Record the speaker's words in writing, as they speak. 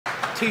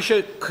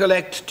Taoiseach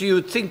collect, do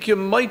you think you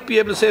might be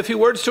able to say a few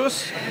words to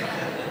us?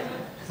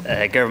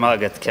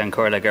 Germagad Ken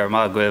Corla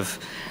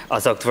Germagwiv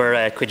as October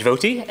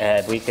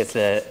Quidvoti, Weekes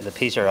the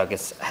Peter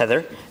August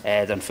Heather,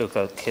 Don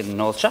Fucal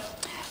Kinolcha.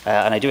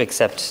 And I do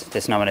accept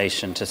this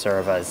nomination to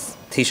serve as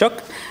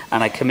Taoiseach,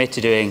 and I commit to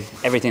doing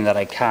everything that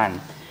I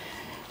can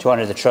to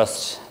honour the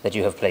trust that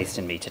you have placed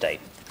in me today.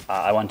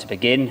 I want to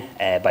begin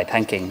by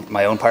thanking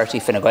my own party,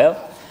 Fine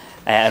Gael,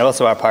 and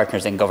also our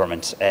partners in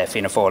government,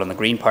 Fianna Fáil and the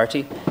Green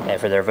Party,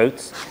 for their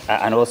votes,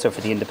 and also for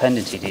the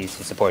independent TDs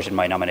who supported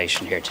my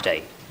nomination here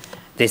today.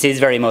 This is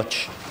very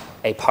much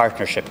a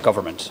partnership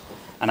government,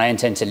 and I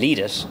intend to lead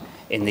it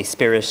in the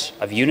spirit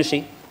of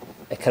unity,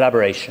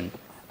 collaboration,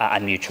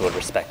 and mutual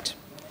respect.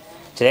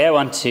 Today I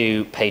want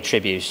to pay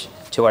tribute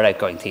to our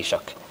outgoing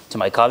Taoiseach, to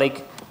my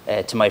colleague,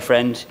 to my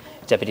friend,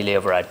 Deputy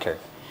Leo Varadkar.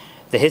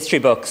 The history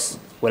books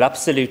will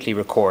absolutely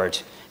record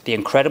the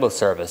incredible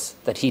service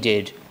that he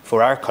did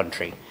for our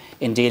country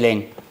in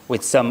dealing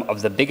with some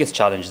of the biggest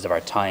challenges of our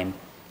time,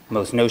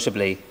 most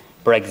notably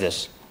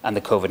Brexit and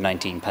the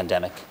COVID-19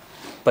 pandemic.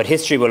 But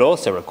history will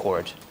also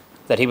record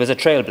that he was a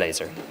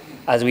trailblazer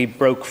as we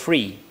broke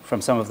free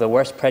from some of the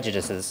worst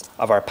prejudices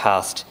of our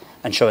past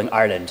and showing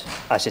Ireland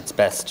at its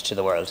best to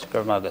the world.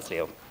 Gurmagat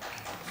Leo.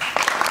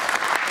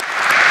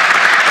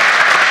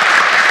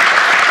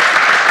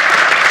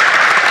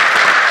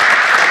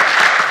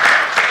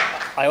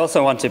 I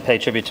also want to pay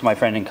tribute to my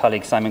friend and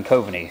colleague Simon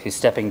Coveney, who's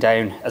stepping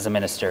down as a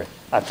minister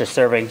after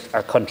serving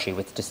our country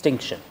with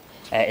distinction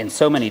in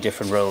so many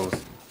different roles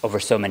over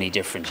so many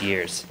different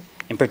years.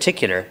 In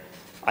particular,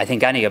 I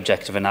think any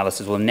objective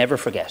analysis will never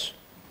forget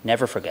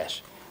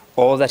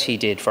all that he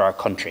did for our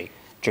country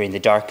during the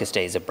darkest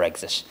days of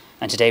Brexit.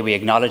 And today we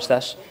acknowledge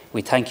that.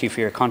 We thank you for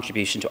your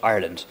contribution to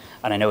Ireland,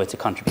 and I know it's a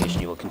contribution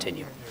you will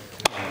continue.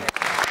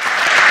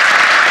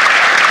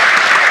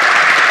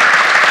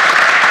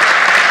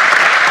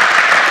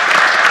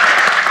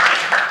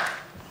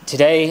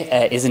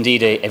 Today is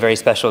indeed a very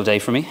special day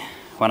for me.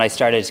 When I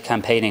started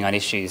campaigning on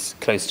issues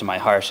close to my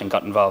heart and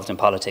got involved in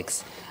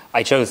politics,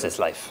 I chose this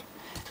life.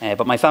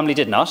 But my family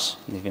did not.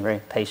 They've been very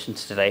patient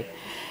today.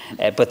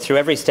 But through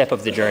every step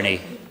of the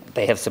journey,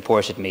 they have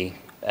supported me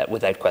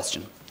without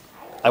question.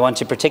 I want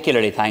to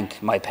particularly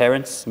thank my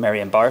parents, Mary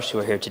and Bart, who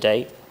are here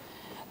today.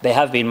 They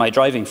have been my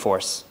driving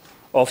force,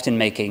 often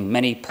making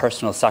many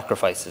personal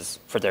sacrifices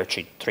for their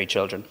three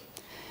children.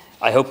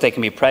 I hope they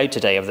can be proud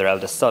today of their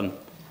eldest son,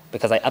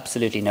 because I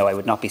absolutely know I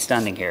would not be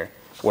standing here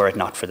were it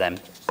not for them.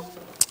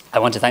 I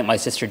want to thank my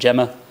sister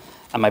Gemma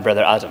and my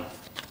brother Adam.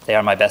 They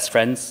are my best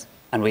friends,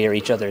 and we are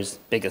each other's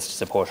biggest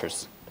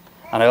supporters.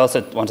 And I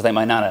also want to thank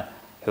my Nana,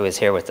 who is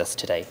here with us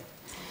today.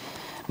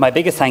 My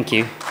biggest thank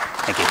you.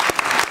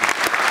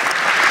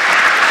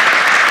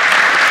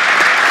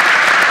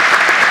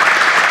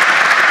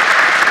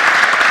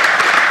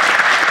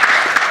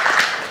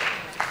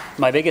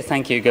 My biggest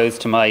thank you goes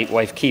to my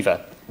wife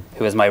Kiva,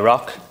 who is my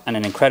rock and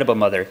an incredible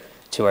mother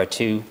to our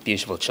two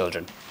beautiful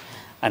children.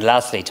 And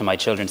lastly, to my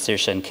children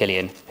Saoirse and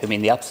Cillian, who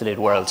mean the absolute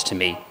world to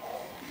me.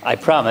 I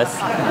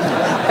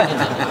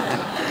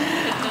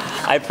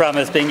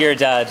promise being your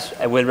dad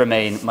will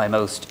remain my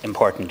most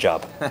important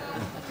job.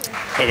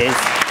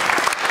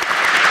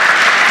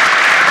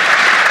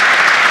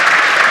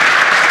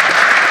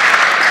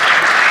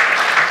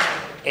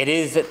 It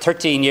is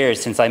 13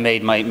 years since I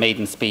made my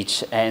maiden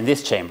speech in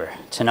this chamber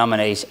to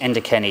nominate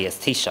Enda Kenny as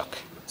Taoiseach,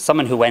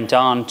 someone who went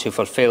on to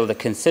fulfil the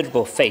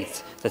considerable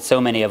faith that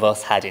so many of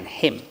us had in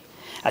him,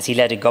 as he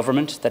led a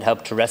government that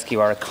helped to rescue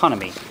our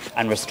economy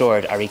and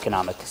restored our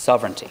economic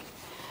sovereignty.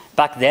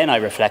 Back then I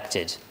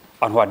reflected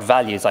on what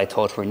values I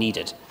thought were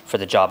needed for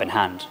the job in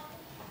hand: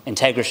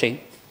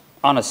 integrity,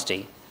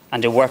 honesty,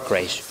 and a work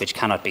rate which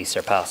cannot be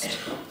surpassed.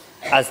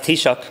 As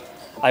Taoiseach,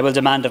 I will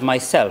demand of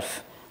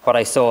myself what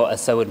I saw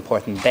as so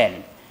important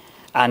then,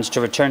 and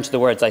to return to the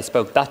words I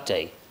spoke that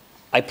day,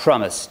 I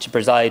promise to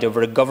preside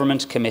over a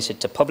government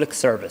committed to public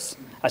service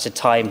at a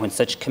time when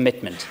such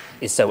commitment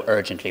is so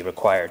urgently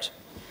required.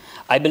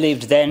 I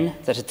believed then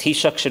that a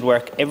Taoiseach should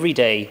work every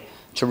day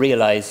to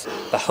realise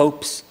the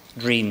hopes,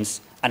 dreams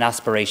and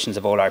aspirations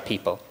of all our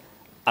people,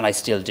 and I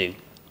still do.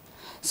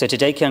 So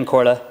today, Ceann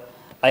Comhairle,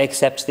 I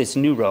accept this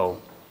new role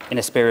in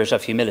a spirit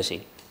of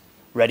humility,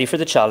 ready for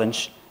the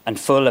challenge and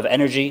full of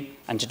energy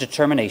and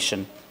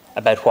determination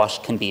about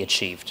what can be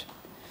achieved.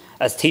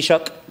 As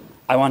Taoiseach,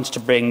 I want to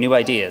bring new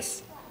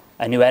ideas,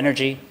 a new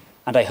energy,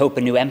 and I hope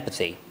a new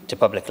empathy to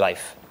public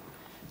life.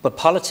 But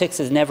politics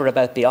is never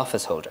about the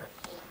office holder.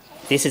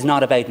 This is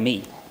not about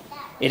me.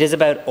 It is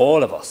about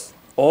all of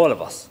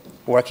us,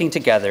 working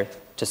together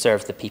to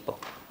serve the people.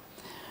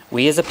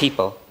 We as a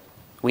people,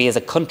 we as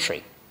a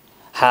country,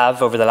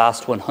 have over the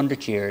last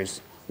 100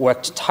 years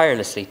worked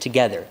tirelessly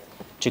together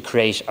to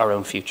create our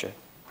own future.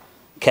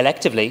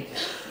 Collectively,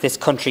 this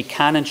country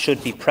can and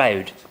should be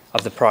proud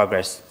of the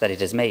progress that it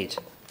has made.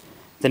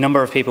 The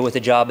number of people with a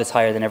job is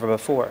higher than ever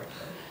before.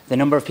 The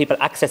number of people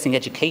accessing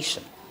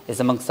education is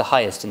amongst the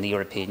highest in the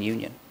European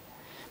Union.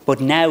 But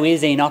now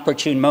is an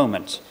opportune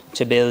moment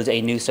to build a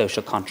new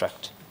social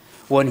contract,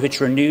 one which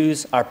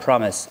renews our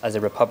promise as a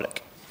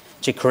republic,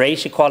 to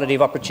create equality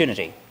of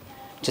opportunity,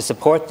 to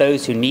support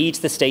those who need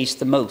the state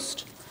the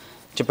most,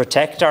 to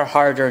protect our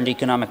hard-earned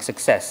economic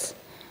success,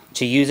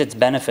 to use its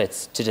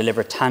benefits to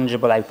deliver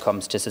tangible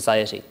outcomes to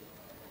society.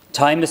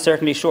 Time is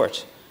certainly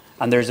short,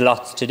 and there's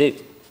lots to do.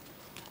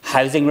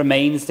 Housing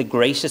remains the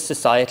greatest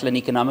societal and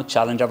economic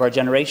challenge of our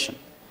generation.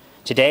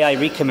 Today, I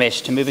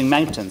recommit to moving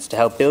mountains to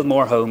help build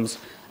more homes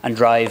and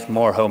drive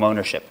more home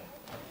ownership.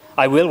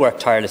 I will work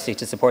tirelessly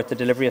to support the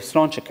delivery of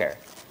sláinte care,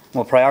 and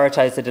will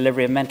prioritise the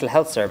delivery of mental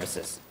health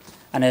services,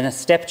 and in a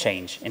step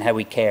change in how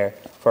we care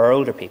for our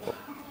older people.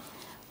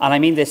 And I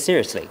mean this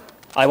seriously.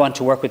 I want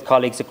to work with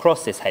colleagues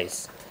across this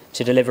House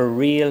to deliver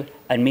real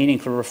and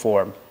meaningful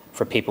reform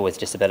for people with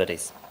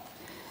disabilities.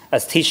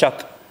 As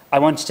Taoiseach, I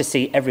want to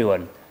see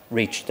everyone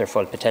reach their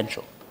full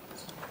potential.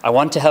 I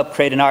want to help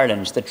create an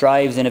Ireland that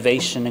drives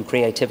innovation and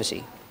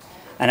creativity,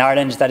 an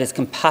Ireland that is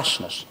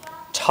compassionate,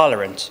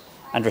 tolerant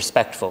and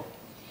respectful,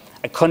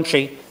 a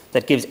country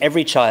that gives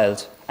every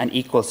child an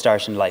equal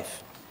start in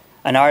life,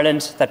 an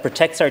Ireland that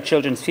protects our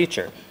children's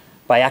future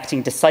by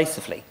acting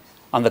decisively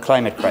on the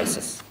climate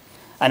crisis,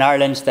 an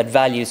Ireland that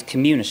values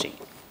community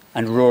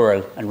and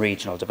rural and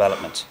regional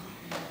development.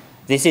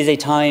 This is a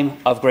time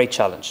of great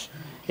challenge.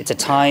 It's a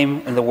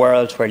time in the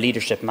world where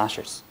leadership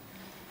matters.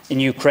 In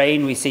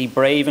Ukraine, we see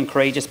brave and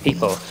courageous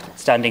people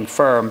standing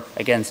firm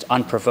against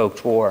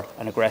unprovoked war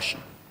and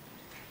aggression.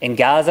 In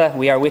Gaza,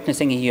 we are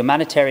witnessing a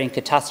humanitarian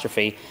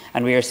catastrophe,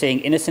 and we are seeing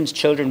innocent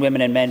children,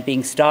 women and men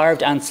being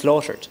starved and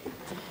slaughtered.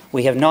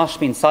 We have not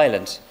been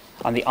silent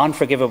on the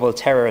unforgivable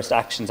terrorist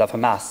actions of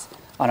Hamas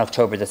on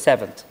October the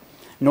 7th,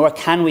 nor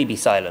can we be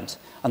silent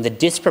on the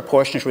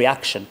disproportionate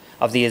reaction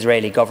of the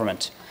Israeli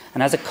government.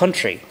 And as a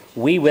country,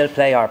 we will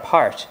play our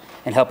part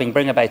in helping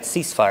bring about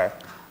ceasefire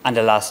and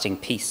a lasting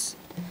peace.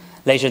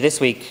 Later this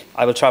week,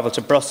 I will travel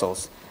to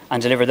Brussels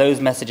and deliver those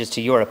messages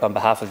to Europe on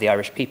behalf of the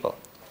Irish people.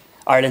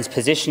 Ireland's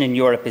position in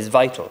Europe is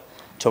vital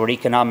to our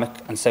economic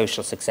and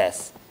social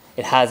success.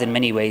 It has in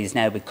many ways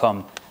now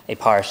become a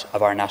part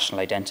of our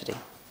national identity.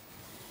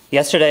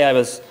 Yesterday, I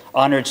was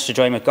honoured to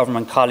join with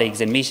government colleagues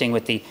in meeting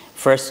with the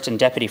First and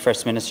Deputy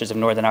First Ministers of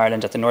Northern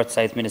Ireland at the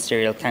North-South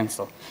Ministerial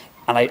Council.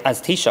 And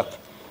as Taoiseach,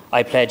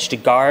 I pledge to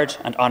guard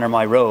and honour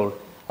my role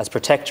as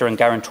protector and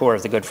guarantor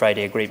of the Good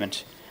Friday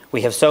Agreement.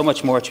 We have so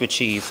much more to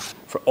achieve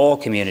for all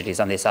communities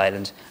on this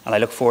island, and I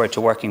look forward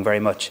to working very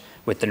much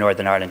with the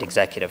Northern Ireland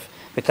Executive,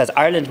 because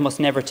Ireland must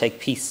never take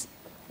peace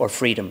or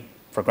freedom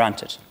for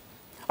granted.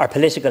 Our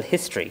political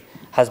history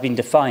has been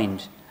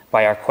defined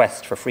by our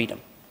quest for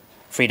freedom.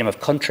 Freedom of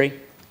country,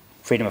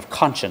 freedom of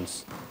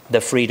conscience, the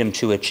freedom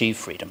to achieve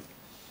freedom.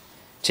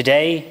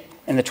 Today,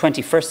 in the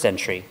 21st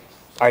century,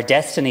 our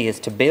destiny is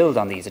to build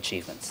on these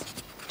achievements,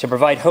 to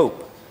provide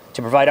hope,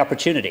 to provide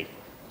opportunity,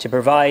 to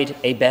provide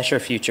a better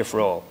future for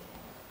all.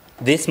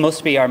 This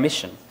must be our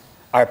mission,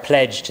 our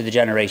pledge to the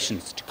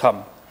generations to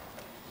come.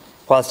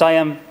 Whilst I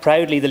am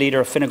proudly the leader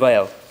of Fine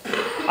Gael,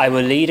 I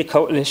will lead a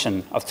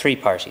coalition of three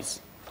parties.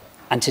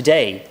 And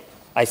today,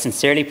 I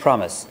sincerely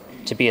promise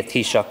to be a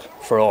Taoiseach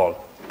for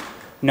all.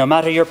 No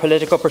matter your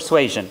political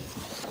persuasion,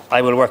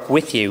 I will work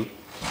with you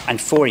and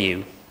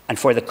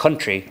for the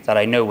country that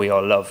I know we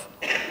all love.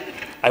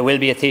 I will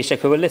be a Taoiseach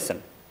who will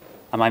listen,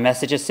 and my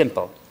message is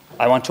simple.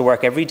 I want to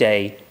work every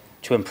day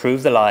to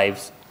improve the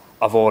lives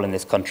of all in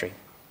this country.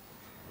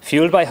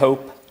 Fuelled by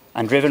hope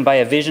and driven by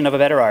a vision of a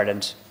better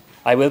Ireland,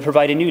 I will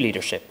provide a new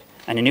leadership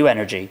and a new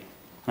energy,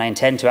 and I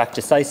intend to act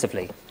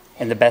decisively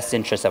in the best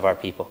interests of our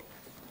people.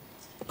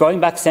 Going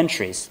back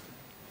centuries,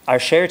 our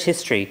shared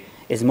history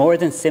is more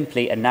than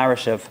simply a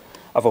narrative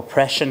of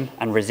oppression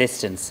and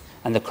resistance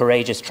and the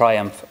courageous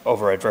triumph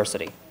over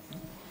adversity.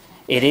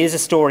 It is a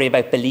story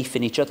about belief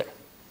in each other,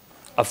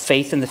 of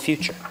faith in the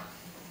future.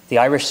 The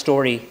Irish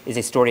story is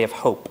a story of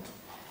hope.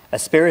 A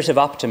spirit of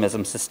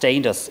optimism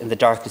sustained us in the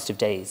darkest of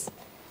days.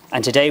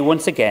 And today,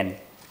 once again,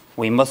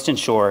 we must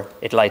ensure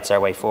it lights our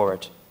way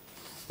forward.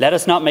 Let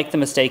us not make the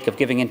mistake of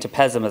giving in to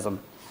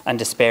pessimism and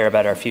despair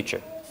about our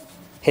future.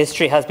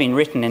 History has been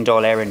written in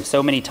Dáil Éireann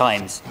so many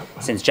times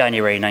since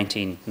January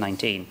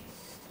 1919.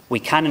 We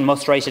can and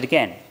must write it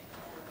again,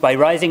 by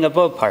rising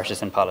above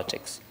partisan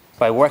politics,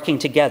 by working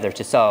together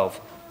to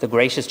solve the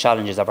greatest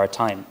challenges of our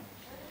time.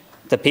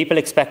 The people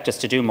expect us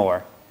to do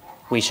more.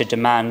 We should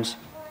demand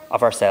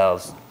of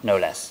ourselves no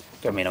less.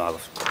 Gur míle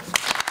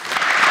maith.